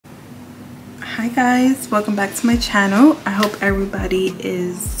Hi guys, welcome back to my channel. I hope everybody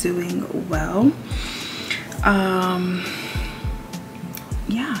is doing well.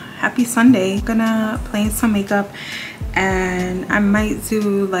 Yeah, happy Sunday. I'm gonna play some makeup and I might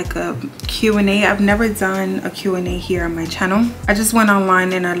do like a Q&A. I've never done a Q&A here on my channel. I just went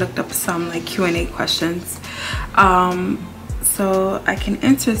online and I looked up some like Q&A questions so I can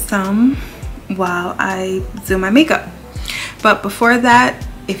answer some while I do my makeup. But before that,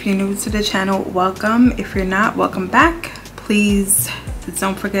 if you're new to the channel, welcome. If you're not, welcome back. Please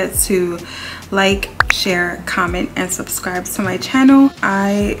don't forget to like, share, comment, and subscribe to my channel.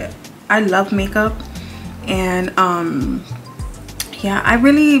 I love makeup, and yeah, I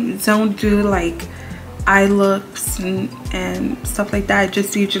really don't do like eye looks and stuff like that. I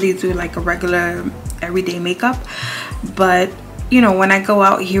just usually do like a regular everyday makeup, but you know, when I go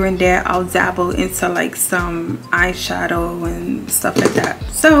out here and there, I'll dabble into like some eyeshadow and stuff like that.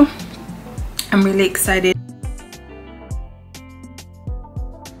 So I'm really excited.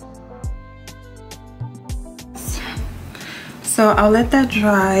 So I'll let that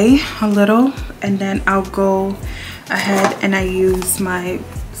dry a little and then I'll go ahead and I use my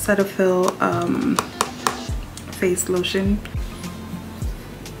Cetaphil face lotion.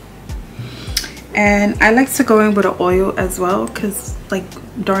 And I like to go in with an oil as well, because like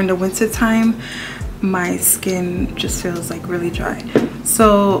during the winter time my skin just feels like really dry.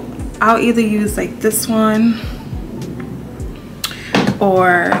 So I'll either use like this one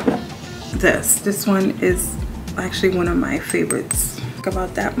or this one is actually one of my favorites.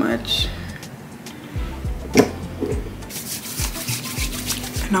 About that much,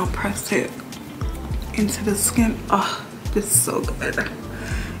 and I'll press it into the skin. Oh, this is so good.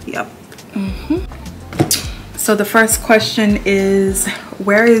 Yep. So the first question is,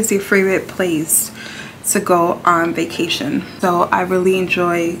 where is your favorite place to go on vacation? So I really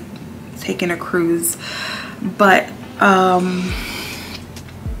enjoy taking a cruise, but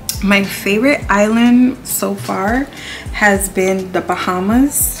my favorite island so far has been the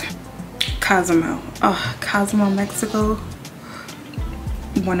Bahamas. Cozumel. Oh, Cozumel, Mexico,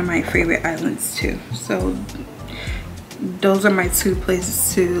 one of my favorite islands too. So those are my two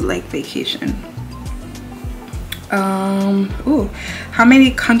places to like vacation. Ooh, how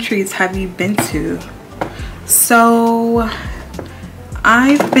many countries have you been to? So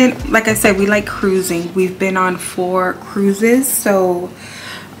I've been, like I said, we like cruising. We've been on 4 cruises. So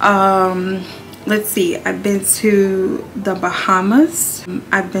let's see, I've been to the Bahamas,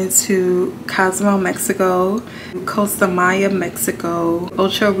 I've been to Cozumel, Mexico, Costa Maya, Mexico,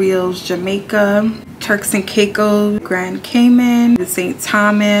 Ocho Rios, Jamaica, Turks and Caicos, Grand Cayman, St.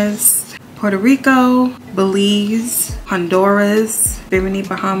 Thomas, Puerto Rico, Belize, Honduras, Bimini,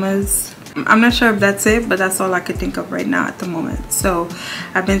 Bahamas. I'm not sure if that's it, but that's all I could think of right now at the moment. So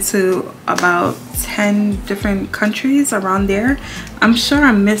I've been to about 10 different countries around there. I'm sure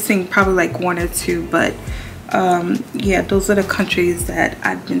I'm missing probably like 1 or 2, but yeah, those are the countries that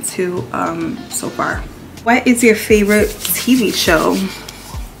I've been to so far. What is your favorite TV show?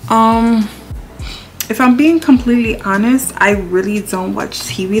 If I'm being completely honest, I really don't watch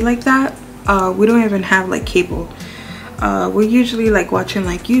TV like that. We don't even have like cable. We're usually like watching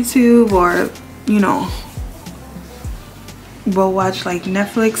like YouTube, or you know, we'll watch like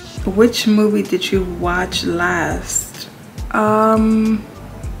Netflix. Which movie did you watch last? The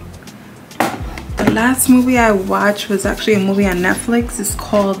last movie I watched was actually a movie on Netflix. It's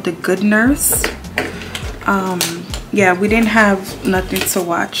called The Good Nurse. Yeah, we didn't have nothing to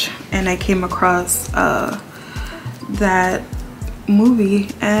watch and I came across that movie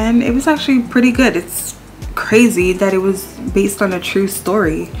and it was actually pretty good. It's crazy that it was based on a true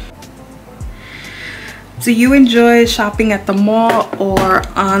story. Do you enjoy shopping at the mall or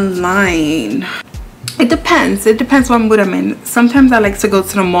online? It depends what mood I'm in. Sometimes I like to go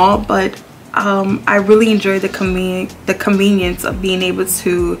to the mall, but I really enjoy the convenience of being able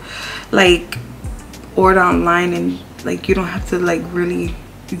to like order online, and like you don't have to like really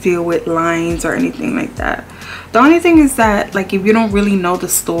deal with lines or anything like that. The only thing is that like if you don't really know the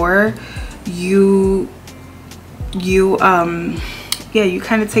store, yeah, you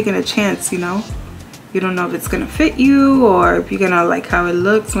kind of taking a chance, you know. You don't know if it's gonna fit you or if you're gonna like how it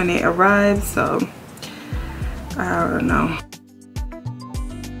looks when it arrives. So I don't know.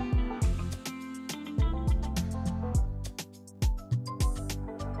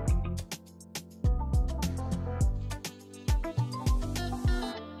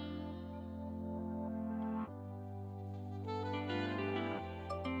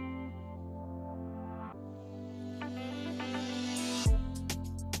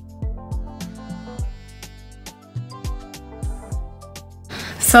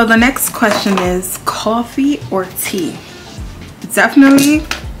 So the next question is coffee or tea? Definitely,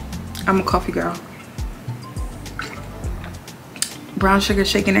 I'm a coffee girl. Brown sugar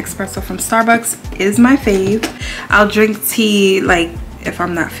shaken espresso from Starbucks is my fave. I'll drink tea like if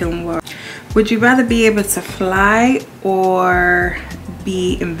I'm not feeling well. Would you rather be able to fly or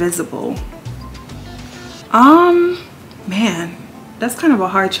be invisible? Man, that's kind of a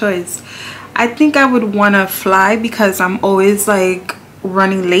hard choice. I think I would want to fly because I'm always like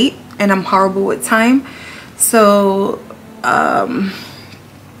running late and I'm horrible with time. So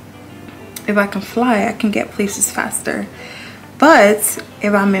if I can fly, I can get places faster. But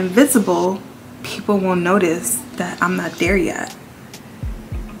if I'm invisible, people won't notice that I'm not there yet.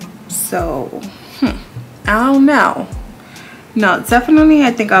 So I don't know. No, definitely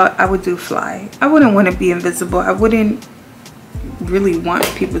I think I would do fly. I wouldn't want to be invisible. I wouldn't really want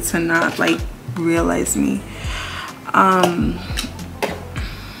people to not like realize me.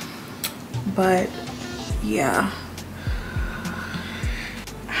 But yeah.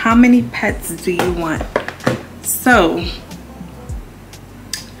 How many pets do you want? So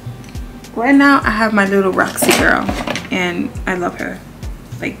right now I have my little Roxy girl and I love her.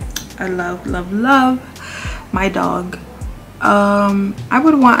 Like I love my dog. I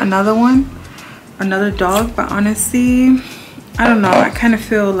would want another dog, but honestly I don't know, I kind of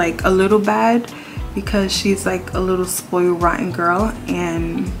feel like a little bad because she's like a little spoiled rotten girl,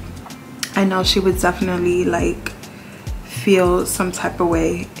 and I know she would definitely like feel some type of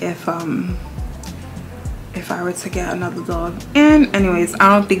way if I were to get another dog. And anyways, I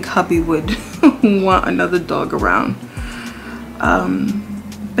don't think hubby would want another dog around.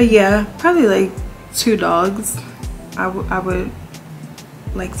 But yeah, probably like 2 dogs I would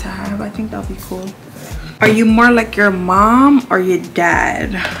like to have. I think that'll be cool. Are you more like your mom or your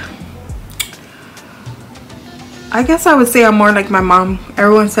dad? I guess I would say I'm more like my mom.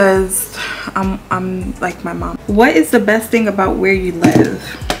 Everyone says I'm like my mom. What is the best thing about where you live?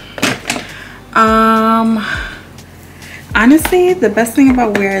 Honestly, the best thing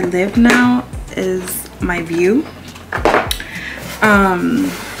about where I live now is my view.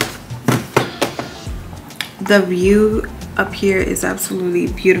 The view up here is absolutely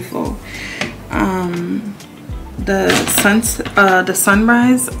beautiful. The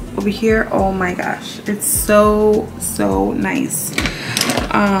sunrise over here, oh my gosh, it's so nice.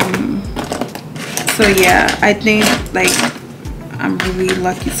 So yeah, I think like I'm really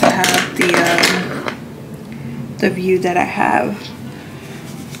lucky to have the view that I have.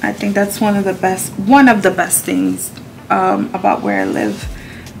 I think that's one of the best things about where I live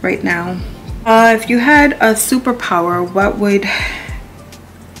right now. If you had a superpower, what would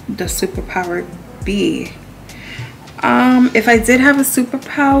the superpower be? If I did have a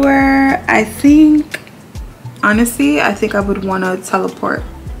superpower, I think honestly I think I would want to teleport,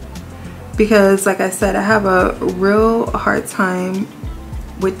 because like I said, I have a real hard time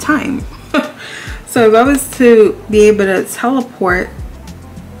with time. So if I was to be able to teleport,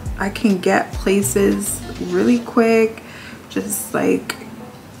 I can get places really quick, just like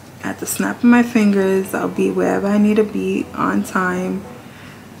at the snap of my fingers. I'll be wherever I need to be on time.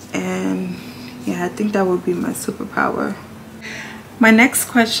 And yeah, I think that would be my superpower. My next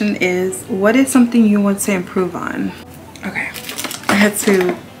question is, what is something you want to improve on? Okay, I had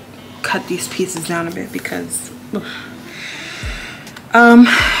to cut these pieces down a bit because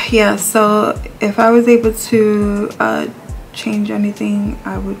yeah, so if I was able to change anything,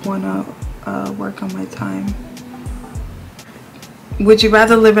 I would want to work on my time. Would you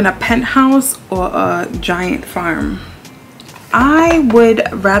rather live in a penthouse or a giant farm? I would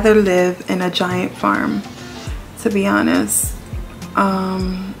rather live in a giant farm, to be honest.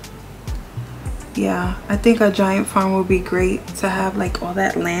 Yeah, I think a giant farm would be great to have, like all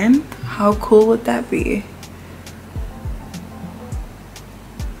that land. How cool would that be?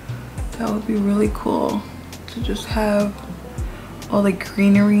 That would be really cool to just have all the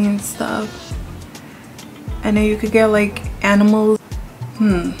greenery and stuff. And then you could get like animals.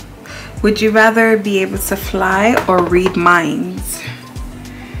 Would you rather be able to fly or read minds?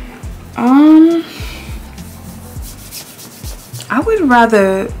 I would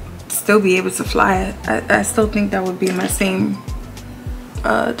rather still be able to fly. I still think that would be my same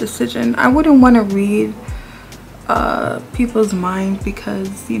decision. I wouldn't want to read people's mind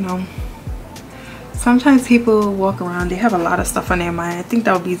because, you know, sometimes people walk around, they have a lot of stuff on their mind. I think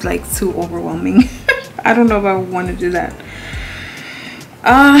that would be like too overwhelming. I don't know if I would want to do that.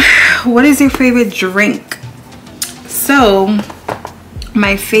 What is your favorite drink? So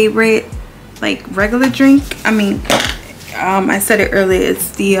my favorite like regular drink, I mean, I said it earlier, it's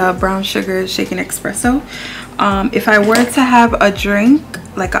the brown sugar shaken espresso. If I were to have a drink,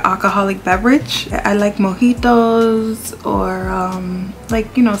 like an alcoholic beverage, I like mojitos or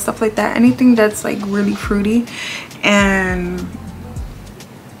like, you know, stuff like that. Anything that's like really fruity, and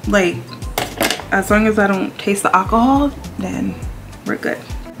like as long as I don't taste the alcohol, then we're good.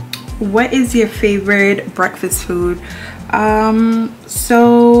 What is your favorite breakfast food?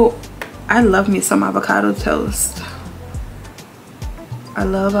 So I love me some avocado toast. I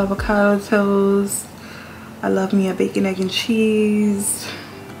love avocado toast. I love me a bacon, egg, and cheese.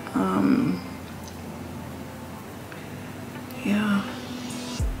 Yeah,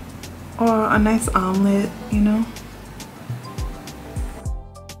 or a nice omelet, you know.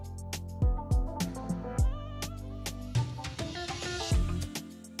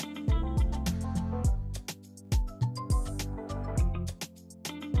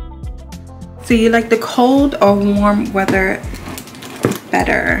 So you like the cold or warm weather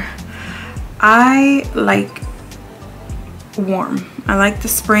better? I like warm. I like the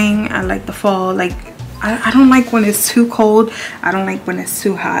spring, I like the fall. Like I don't like when it's too cold, I don't like when it's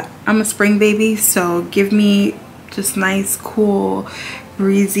too hot. I'm a spring baby, so give me just nice, cool,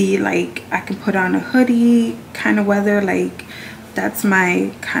 breezy, like I can put on a hoodie kind of weather. Like that's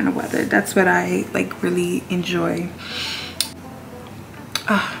my kind of weather. That's what I like really enjoy.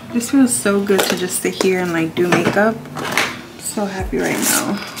 This feels so good to just sit here and like do makeup. So happy right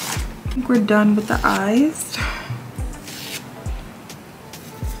now. I think we're done with the eyes.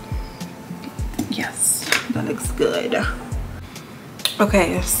 Yes, that looks good.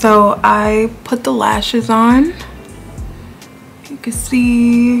 Okay, so I put the lashes on. You can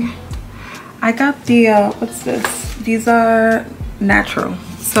see I got the what's this? These are natural,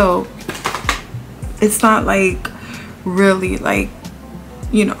 so it's not like really like,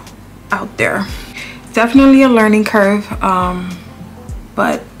 you know, out there. Definitely a learning curve,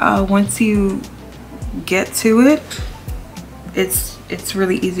 but once you get to it, it's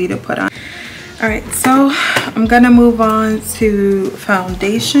really easy to put on. All right, so I'm gonna move on to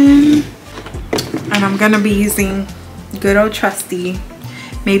foundation, and I'm gonna be using good old trusty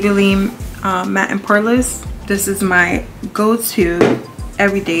Maybelline Matte and Poreless. This is my go-to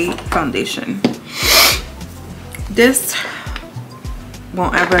everyday foundation. This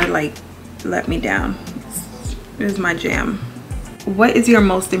won't ever like let me down. This is my jam. What is your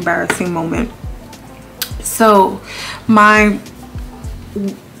most embarrassing moment? So my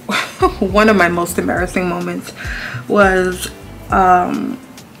one of my most embarrassing moments was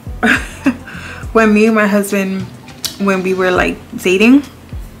when me and my husband, when we were like dating,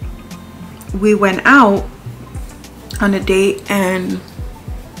 we went out on a date and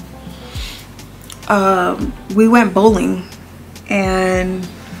we went bowling, and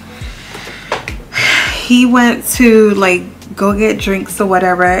he went to like go get drinks or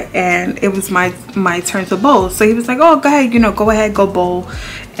whatever, and it was my turn to bowl. So he was like, oh, go ahead, you know, go ahead, go bowl,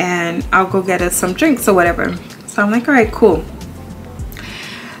 and I'll go get us some drinks or whatever. So I'm like, all right, cool.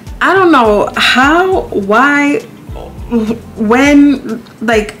 I don't know how, why, when,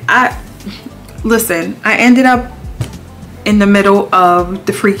 like, listen, I ended up in the middle of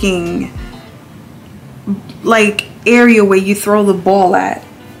the freaking like area where you throw the ball at,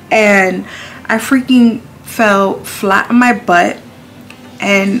 and I freaking fell flat on my butt,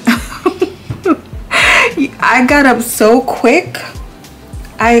 and I got up so quick.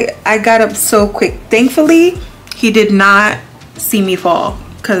 I got up so quick. Thankfully he did not see me fall,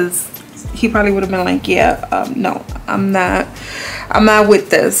 because he probably would have been like, yeah, no, I'm not with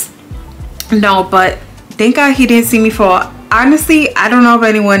this. No, but thank God he didn't see me fall. Honestly, I don't know if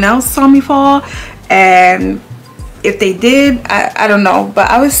anyone else saw me fall, and if they did, I don't know,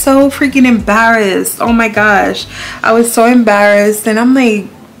 but I was so freaking embarrassed. Oh my gosh, I was so embarrassed, and I'm like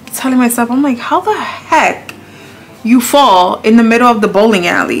telling myself, I'm like, how the heck you fall in the middle of the bowling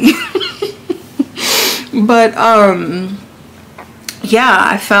alley? But yeah,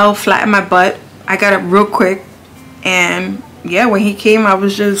 I fell flat in my butt. I got up real quick, and yeah, when he came, I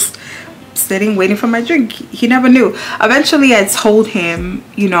was just sitting waiting for my drink. He never knew. Eventually I told him,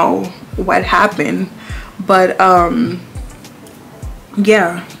 you know, what happened, but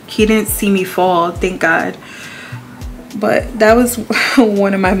yeah, he didn't see me fall, thank God. But that was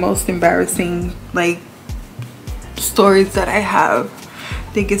one of my most embarrassing like stories that I have.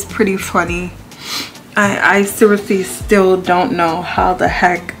 I think it's pretty funny. I seriously still don't know how the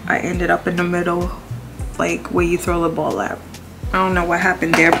heck I ended up in the middle, like where you throw the ball at. I don't know what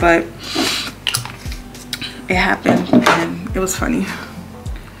happened there, but it happened, and it was funny.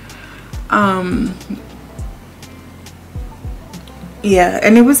 Yeah,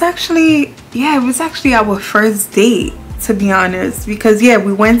 and it was actually, yeah, it was actually our first date, to be honest, because yeah,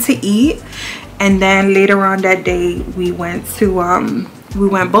 we went to eat, And then later on that day we went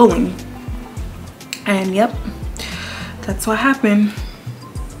bowling. And yep, that's what happened.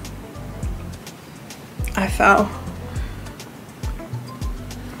 I fell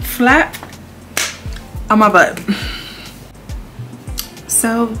flat on my butt.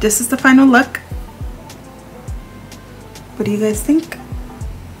 So this is the final look. What do you guys think?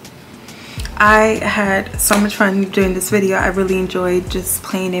 I had so much fun doing this video. I really enjoyed just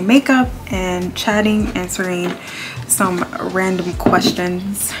playing in makeup and chatting, answering some random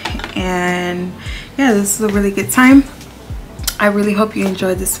questions, and yeah, this is a really good time. I really hope you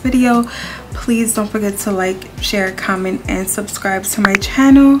enjoyed this video. Please don't forget to like, share, comment, and subscribe to my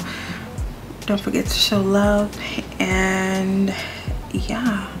channel. Don't forget to show love, and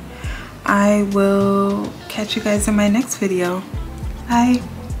yeah, I will catch you guys in my next video. Bye.